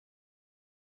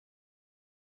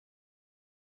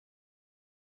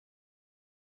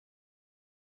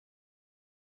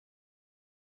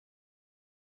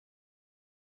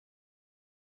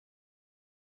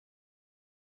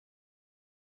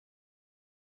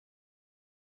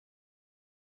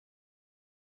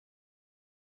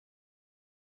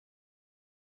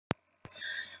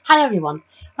Hi everyone.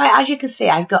 Right, as you can see,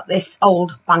 I've got this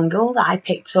old bangle that I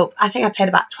picked up. I think I paid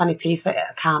about 20p for it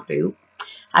at a car boot.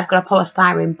 I've got a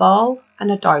polystyrene ball and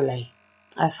a doily,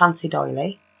 a fancy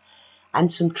doily,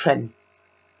 and some trim.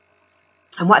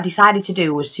 And what I decided to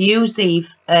do was to use the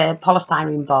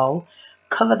polystyrene ball,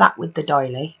 cover that with the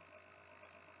doily,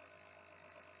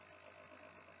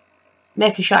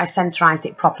 making sure I centerised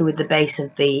it properly with the base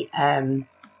of the...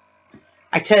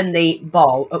 I turned the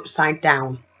ball upside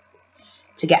down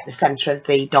to get the centre of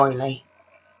the doily.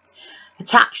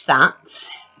 Attach that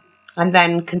and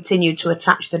then continue to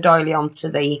attach the doily onto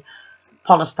the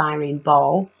polystyrene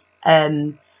ball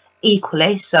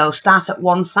equally. So start at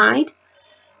one side,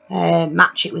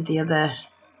 match it with the other,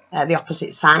 the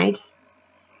opposite side.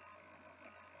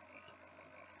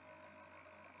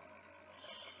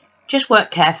 Just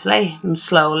work carefully and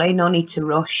slowly, no need to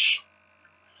rush.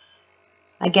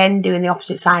 Again, doing the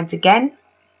opposite sides again,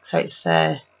 so it's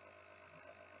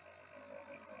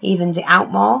evens it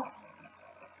out more.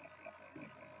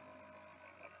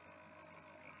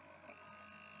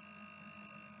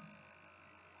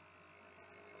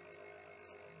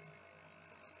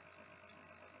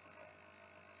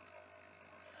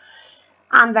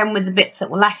 And then with the bits that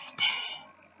were left,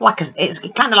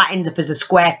 it kind of like ends up as a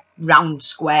square, round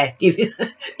square, if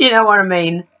you know what I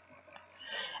mean.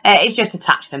 It's just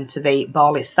attach them to the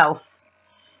ball itself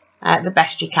the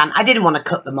best you can. I didn't want to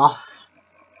cut them off.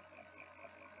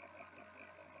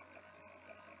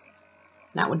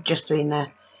 That would just be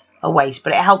a waste,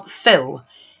 but it helped fill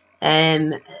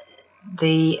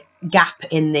the gap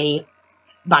in the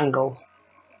bangle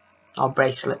or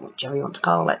bracelet, whichever you want to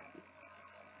call it.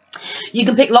 You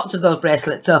can pick lots of those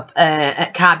bracelets up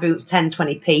at car boots, 10,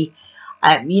 20p.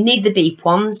 You need the deep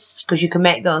ones because you can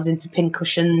make those into pin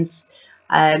cushions.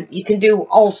 You can do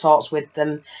all sorts with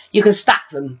them. You can stack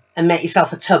them and make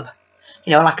yourself a tub,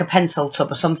 you know, like a pencil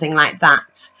tub or something like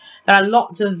that. There are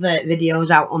lots of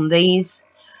videos out on these,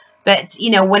 but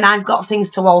you know, when I've got things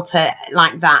to alter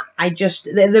like that,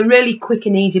 they're really quick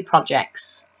and easy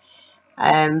projects.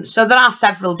 So there are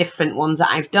several different ones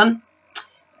that I've done,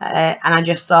 and I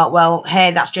just thought, well, hey,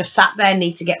 that's just sat there,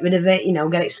 need to get rid of it, you know,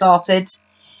 get it sorted.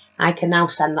 I can now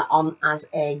send that on as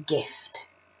a gift.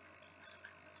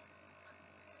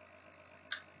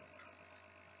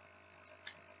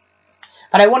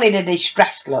 But I wanted a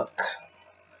distressed look.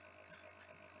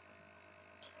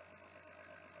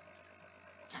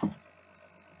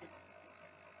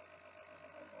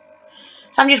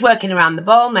 So I'm just working around the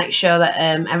ball, make sure that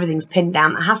everything's pinned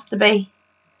down that has to be.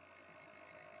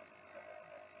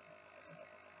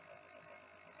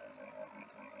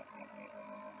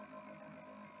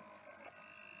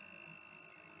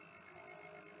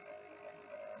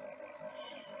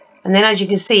 And then as you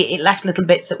can see, it left little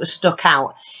bits that were stuck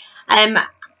out.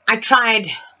 I tried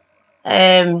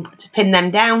to pin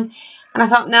them down and I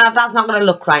thought, no, that's not going to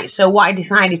look right. So what I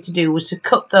decided to do was to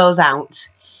cut those out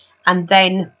and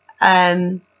then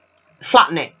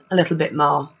flatten it a little bit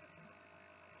more.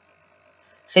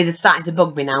 See, they're starting to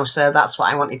bug me now, so that's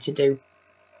what I wanted to do.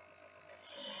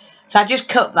 So I just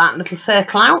cut that little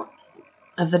circle out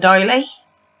of the doily.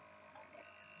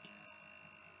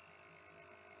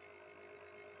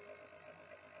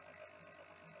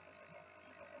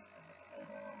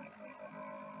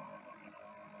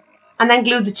 And then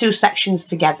glued the two sections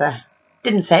together.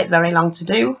 Didn't take very long to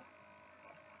do.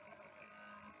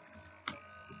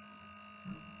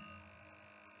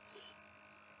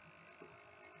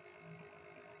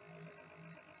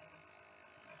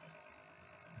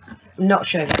 I'm not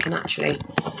sure if I can actually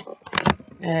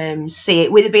see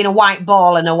it. With it being a white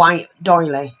ball and a white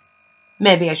doily,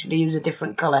 maybe I should have used a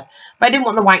different colour. But I didn't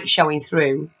want the white showing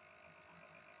through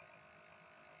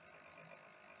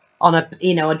on a,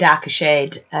 you know, a darker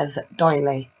shade of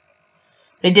doily.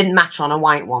 But it didn't match on a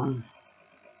white one.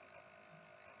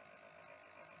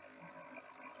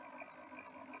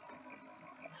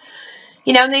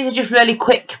 You know, and these are just really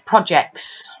quick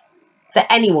projects that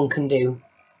anyone can do.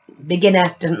 Beginner,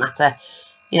 doesn't matter.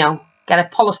 You know, get a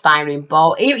polystyrene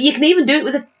ball. You can even do it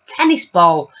with a tennis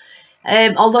ball,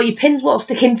 although your pins won't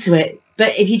stick into it.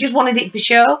 But if you just wanted it for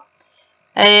show,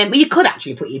 well, you could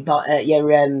actually put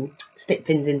your stick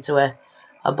pins into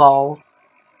a ball,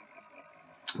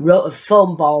 a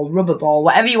foam ball, rubber ball,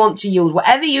 whatever you want to use,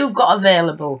 whatever you've got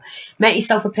available. Make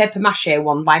yourself a paper mache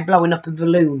one by blowing up a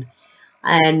balloon,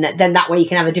 and then that way you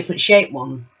can have a different shape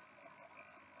one.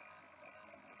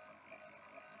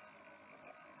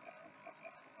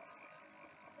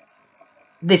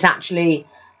 This actually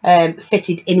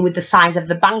fitted in with the size of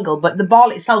the bangle, but the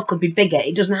ball itself could be bigger.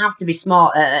 It doesn't have to be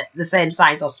small, the same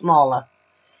size or smaller.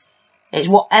 It's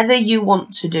whatever you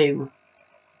want to do.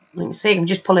 You can see I'm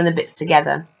just pulling the bits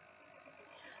together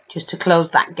just to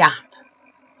close that gap.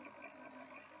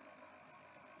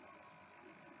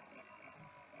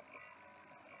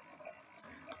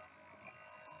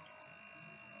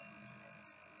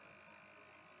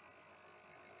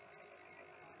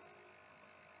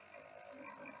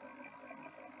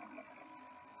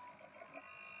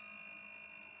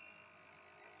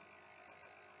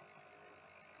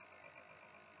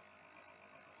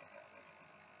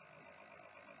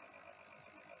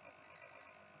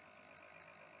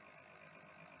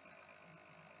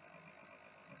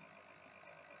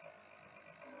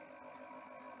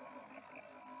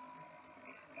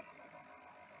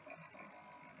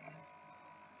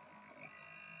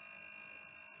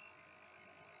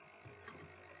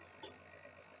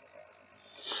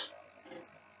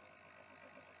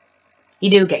 You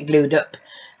do get glued up.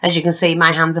 As you can see,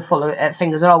 my hands are full of,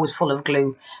 fingers are always full of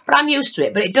glue. But I'm used to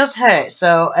it, but it does hurt.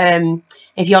 So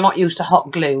if you're not used to hot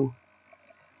glue.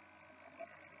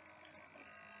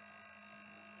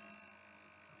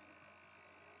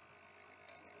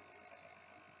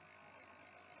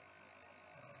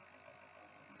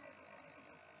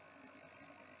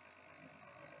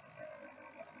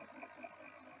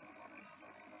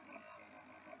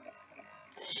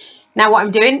 Now what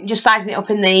I'm doing, just sizing it up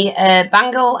in the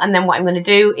bangle, and then what I'm going to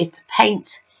do is to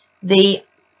paint the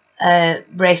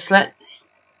bracelet.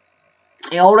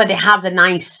 It already has a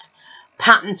nice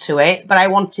pattern to it, but I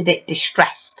wanted it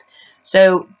distressed.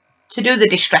 So to do the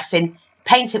distressing,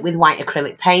 paint it with white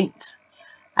acrylic paint,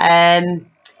 and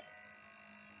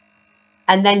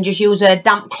then just use a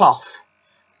damp cloth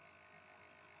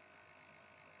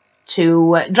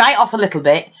to dry it off a little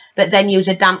bit, but then use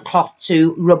a damp cloth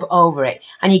to rub over it,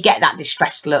 and you get that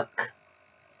distressed look.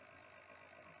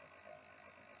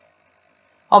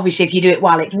 Obviously, if you do it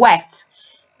while it's wet,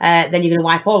 then you're going to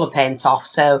wipe all the paint off.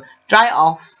 So dry it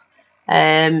off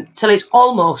till it's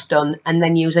almost done, and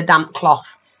then use a damp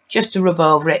cloth just to rub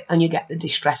over it, and you get the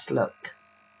distressed look.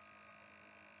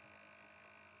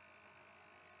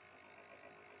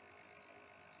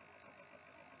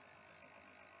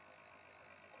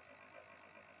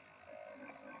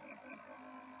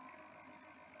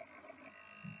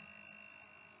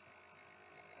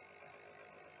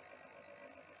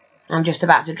 I'm just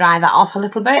about to dry that off a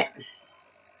little bit.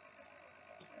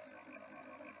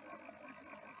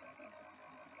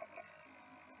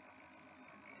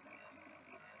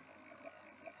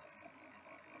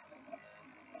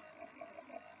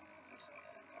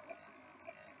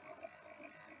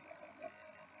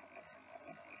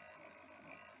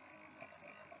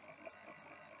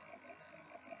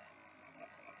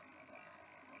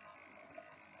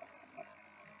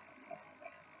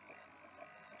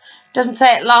 Doesn't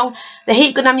take long. The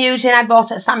heat gun I'm using, I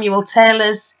bought at Samuel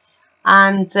Taylor's,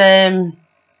 and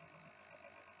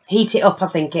heat it up, I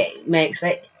think it makes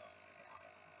it.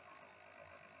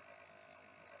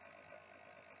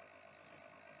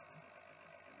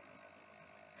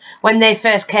 When they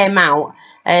first came out,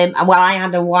 well, I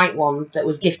had a white one that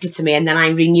was gifted to me, and then I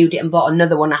renewed it and bought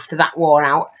another one after that wore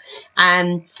out.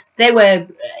 And they were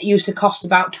used to cost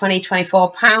about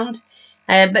 £24,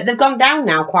 but they've gone down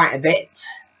now quite a bit.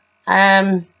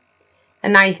 And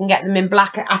now you can get them in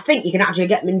black. I think you can actually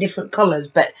get them in different colours.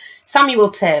 But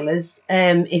Samuel Taylor's,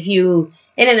 if you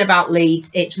in and about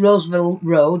Leeds, it's Roseville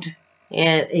Road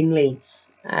in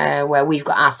Leeds, where we've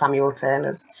got our Samuel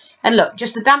Taylor's. And look,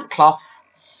 just a damp cloth,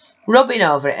 rubbing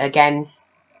over it again.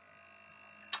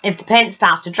 If the paint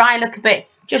starts to dry a little bit,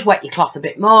 just wet your cloth a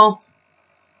bit more.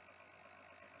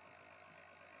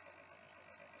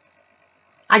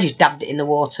 I just dabbed it in the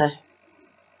water.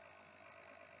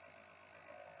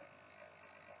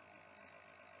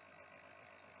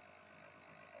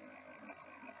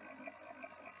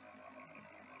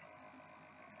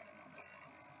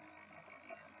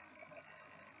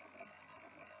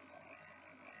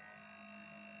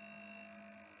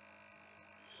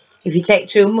 If you take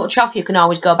too much off, you can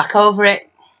always go back over it.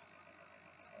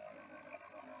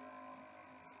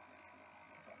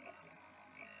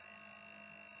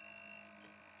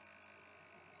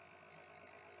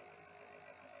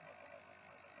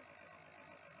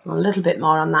 A little bit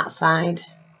more on that side.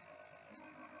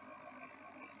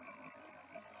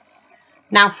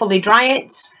 Now fully dry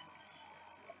it.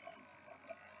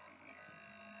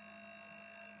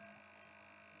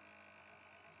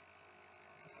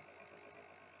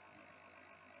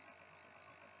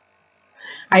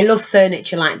 I love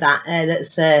furniture like that,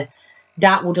 that's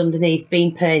dark wood underneath,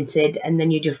 being painted, and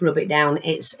then you just rub it down.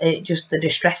 It's just the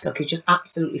distress look is just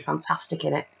absolutely fantastic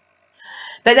in it.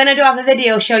 But then I do have a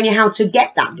video showing you how to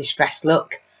get that distress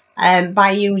look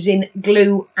by using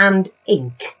glue and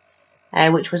ink.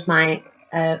 which was my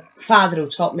father who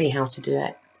taught me how to do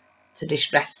it, to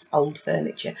distress old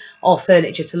furniture, or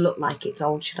furniture to look like it's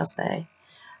old, should I say.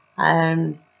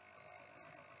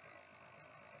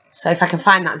 So if I can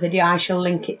find that video, I shall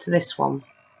link it to this one.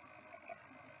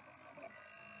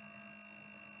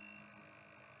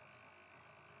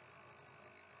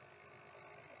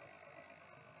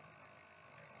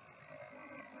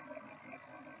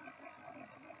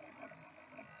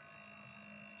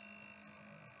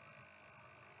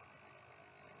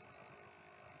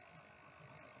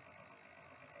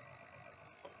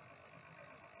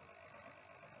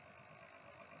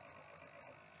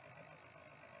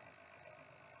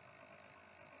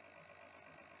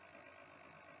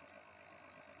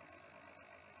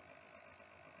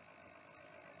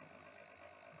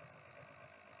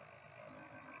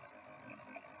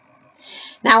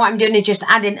 Now what I'm doing is just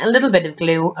adding a little bit of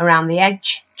glue around the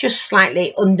edge, just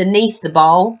slightly underneath the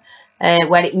ball,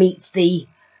 where it meets the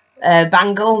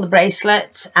bangle, the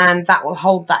bracelet, and that will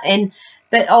hold that in.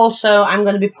 But also I'm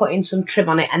going to be putting some trim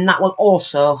on it, and that will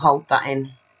also hold that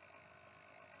in.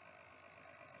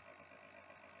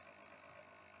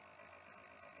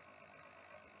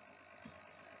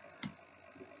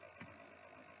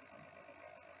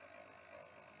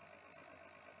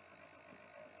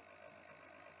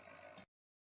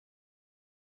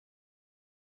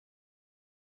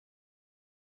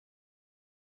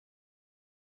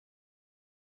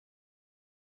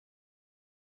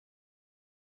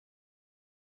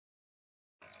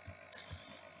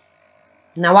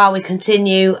 Now while we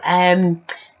continue, the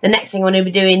next thing I'm going to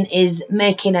be doing is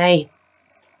making a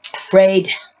frayed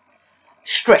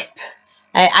strip.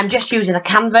 I'm just using a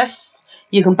canvas.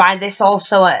 You can buy this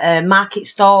also at market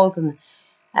stalls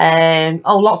and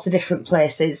lots of different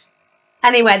places.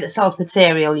 Anywhere that sells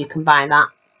material, you can buy that.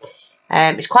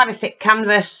 It's quite a thick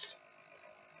canvas,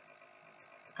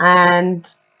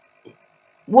 and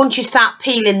once you start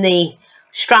peeling the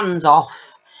strands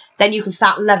off, then you can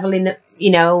start leveling it,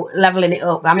 leveling it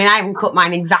up. I mean, I haven't cut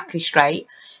mine exactly straight,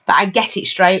 but I get it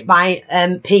straight by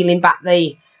peeling back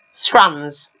the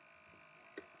strands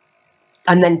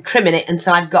and then trimming it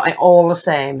until I've got it all the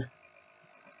same.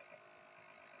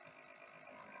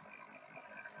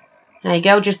 There you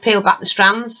go, just peel back the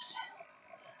strands.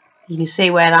 You can see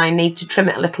where I need to trim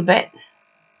it a little bit.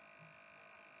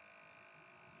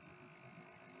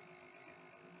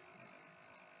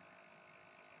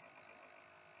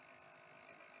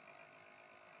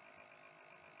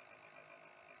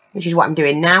 Which is what I'm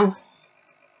doing now.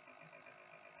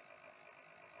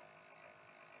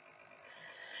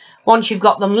 Once you've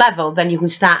got them level, then you can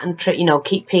start and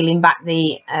keep peeling back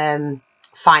the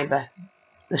fibre,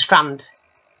 the strand,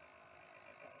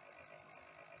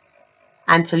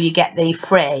 until you get the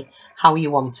fray how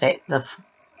you want it, the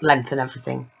length and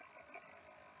everything.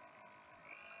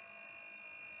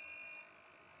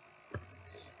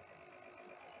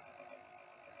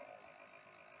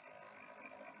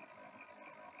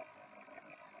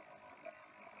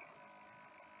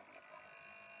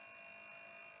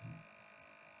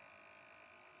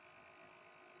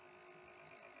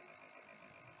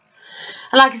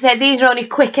 And like I said, these are only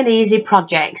quick and easy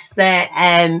projects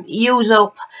that use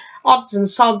up odds and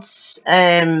sods.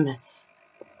 Like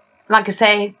I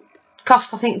say,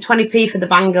 cost I think 20p for the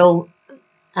bangle.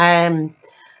 I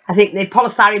think the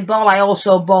polystyrene ball I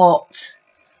also bought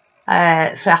for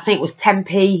I think it was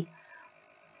 10p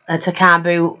at a car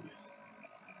boot.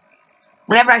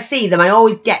 Whenever I see them, I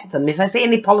always get them. If I see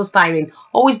any polystyrene,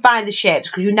 always buy the shapes,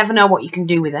 because you never know what you can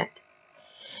do with it.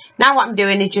 Now what I'm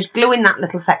doing is just gluing that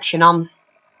little section on.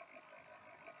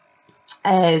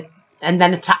 And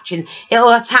then attaching, it'll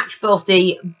attach both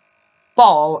the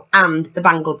ball and the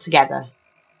bangle together.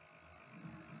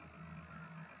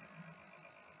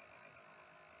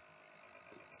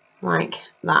 Like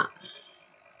that.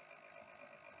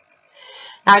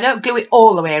 Now I don't glue it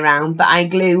all the way around, but I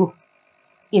glue,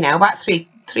 about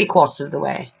three quarters of the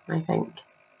way, I think.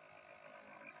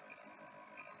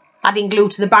 Adding glue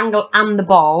to the bangle and the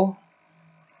ball,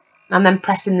 and then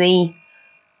pressing the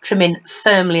trimming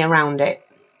firmly around it,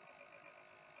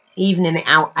 evening it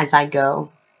out as I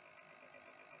go.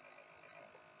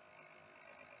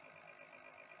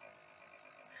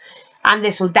 And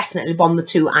this will definitely bond the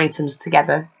two items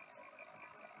together.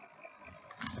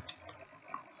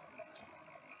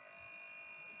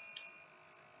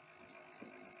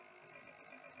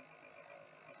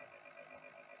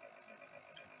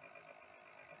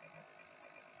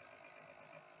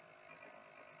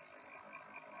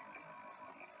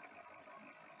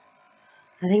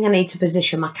 I think I need to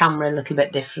position my camera a little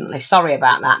bit differently. Sorry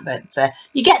about that, but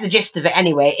you get the gist of it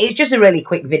anyway. It's just a really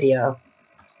quick video.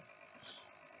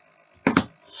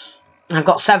 I've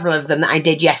got several of them that I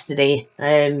did yesterday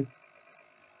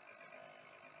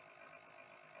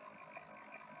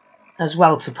as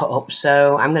well to put up,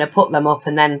 so I'm going to put them up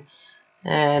and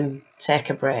then take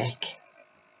a break.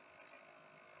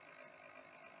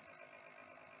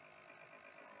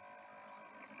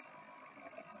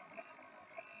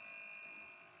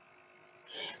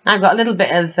 Now I've got a little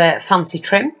bit of fancy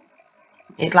trim.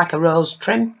 It's like a rose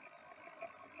trim.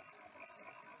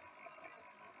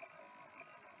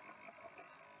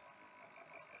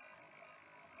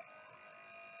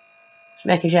 Just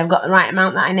making sure I've got the right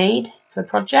amount that I need for the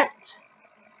project.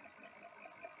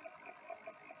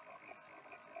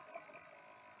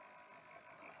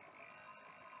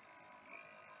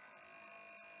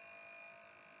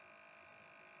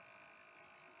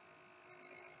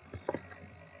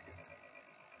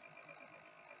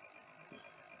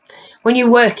 When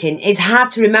you're working, it's hard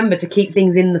to remember to keep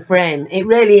things in the frame. It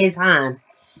really is hard.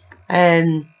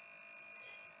 I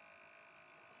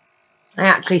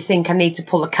actually think I need to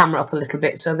pull the camera up a little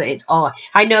bit so that it's all.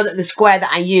 I know that the square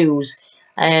that I use,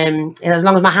 as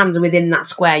long as my hands are within that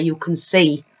square, you can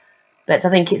see. But I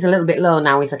think it's a little bit low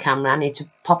now, is the camera. I need to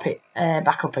pop it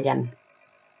back up again.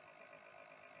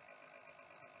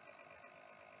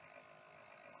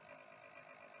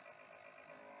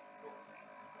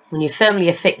 When you firmly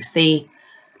affix the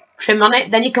trim on it,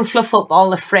 then you can fluff up all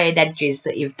the frayed edges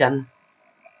that you've done.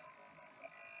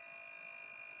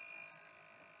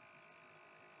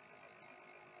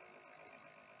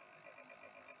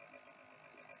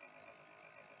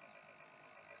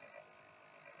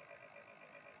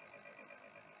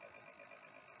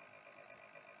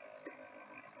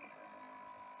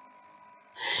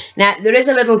 Now, there is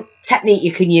a little technique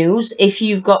you can use if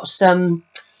you've got some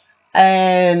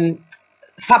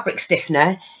fabric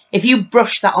stiffener. If you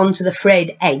brush that onto the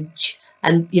frayed edge,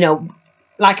 and you know,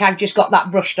 like I've just got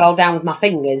that brushed all down with my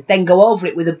fingers, then go over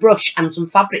it with a brush and some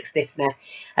fabric stiffener,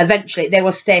 eventually they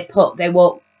will stay put. They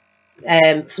won't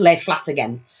lay flat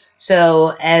again.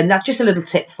 So that's just a little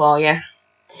tip for you.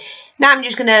 Now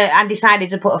I decided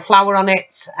to put a flower on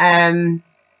it.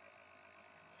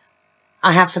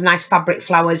 I have some nice fabric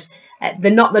flowers.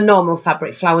 They're not the normal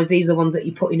fabric flowers. These are the ones that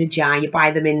you put in a jar. You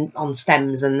buy them on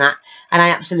stems and that. And I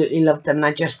absolutely love them. And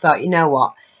I just thought, you know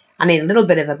what? I need a little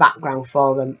bit of a background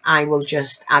for them. I will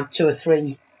just add 2 or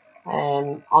 3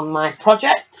 on my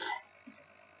project.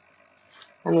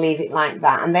 And leave it like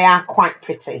that. And they are quite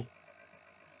pretty.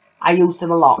 I use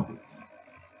them a lot.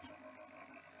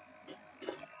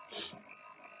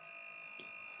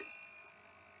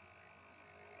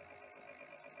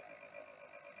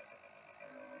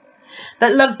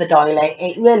 But love the doily.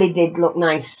 It really did look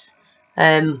nice.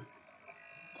 Or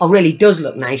really does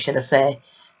look nice, should I say,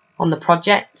 on the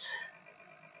project.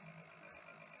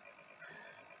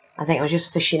 I think I was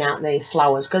just fishing out the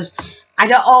flowers because I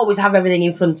don't always have everything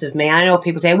in front of me. I know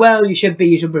people say, well, you should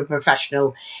be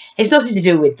professional. It's nothing to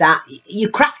do with that. You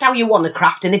craft how you want to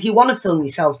craft, and if you want to film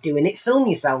yourself doing it, film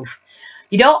yourself.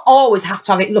 You don't always have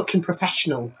to have it looking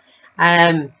professional.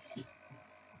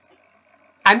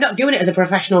 I'm not doing it as a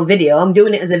professional video. I'm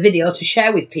doing it as a video to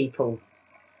share with people.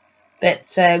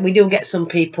 But we do get some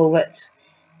people that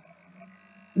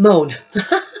moan.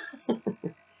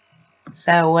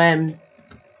 So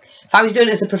if I was doing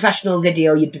it as a professional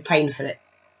video, you'd be paying for it.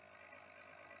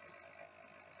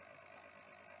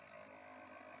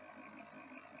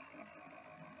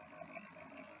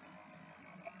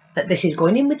 But this is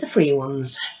going in with the free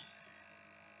ones.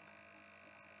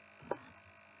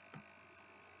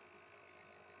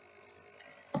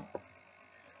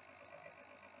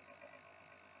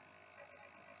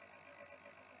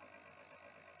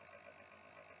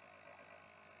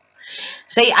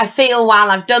 See, I feel while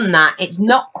I've done that, it's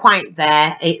not quite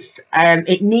there.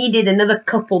 It needed another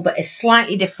couple, but a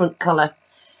slightly different colour.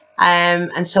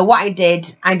 And so what I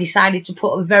did, I decided to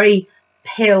put a very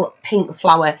pale pink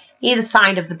flower either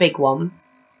side of the big one.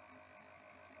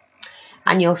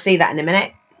 And you'll see that in a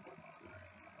minute.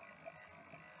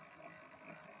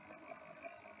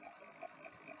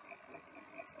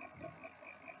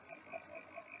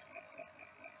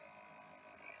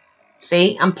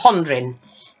 See, I'm pondering.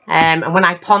 And when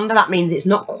I ponder, that means it's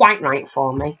not quite right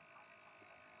for me.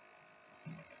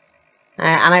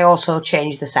 And I also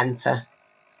changed the centre.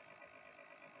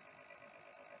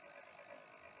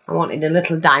 I wanted a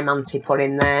little diamante put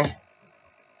in there.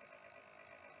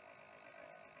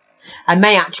 I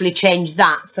may actually change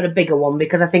that for a bigger one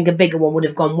because I think a bigger one would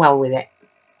have gone well with it.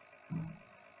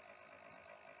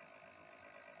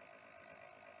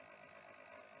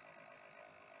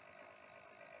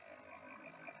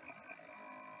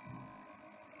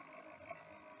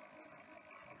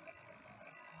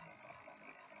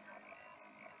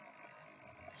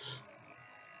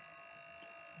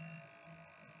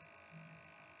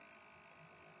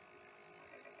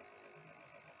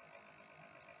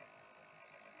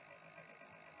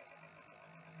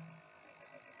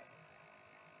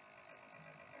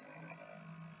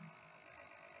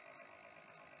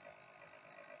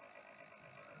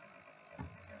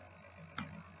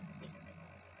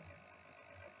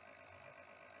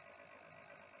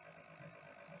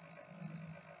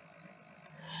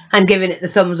 and giving it the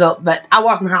thumbs up, but I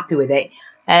wasn't happy with it.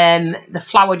 The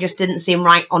flower just didn't seem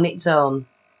right on its own.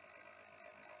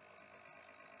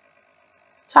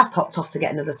 So I popped off to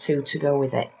get another 2 to go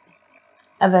with it.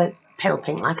 Of a pale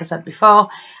pink, like I said before.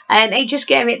 And it just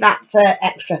gave it that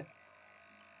extra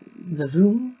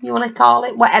vavoom, you want to call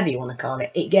it? Whatever you want to call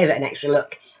it. It gave it an extra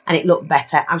look. And it looked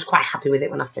better. I was quite happy with it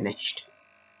when I finished.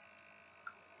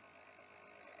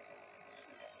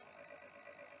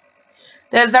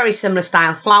 They're a very similar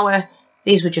style flower.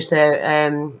 These were just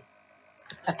a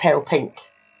pale pink.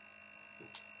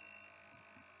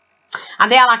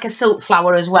 And they are like a silk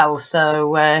flower as well.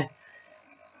 So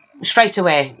straight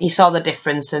away you saw the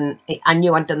difference, and I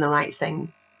knew I'd done the right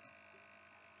thing.